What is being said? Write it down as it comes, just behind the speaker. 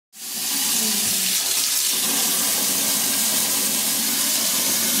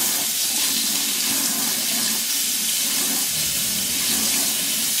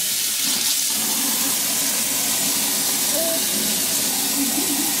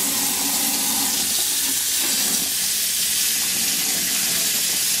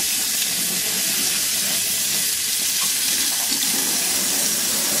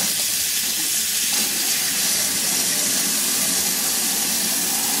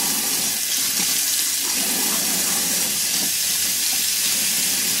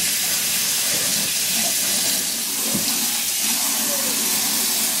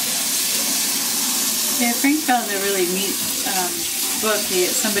the really neat book.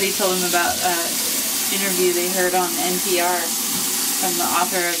 Somebody told him about an interview they heard on NPR from the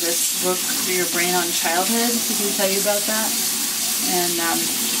author of this book, Your Brain on Childhood. Did he tell you about that? And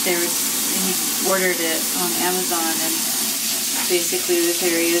he ordered it on Amazon, and basically the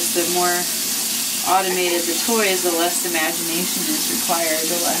theory is the more automated the toys, the less imagination is required,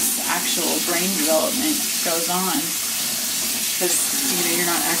 the less actual brain development goes on. Because you're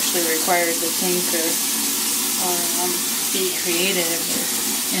not actually required to think or be creative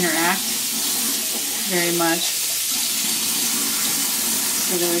or interact very much.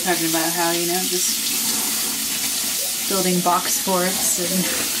 So they were talking about how just building box forts and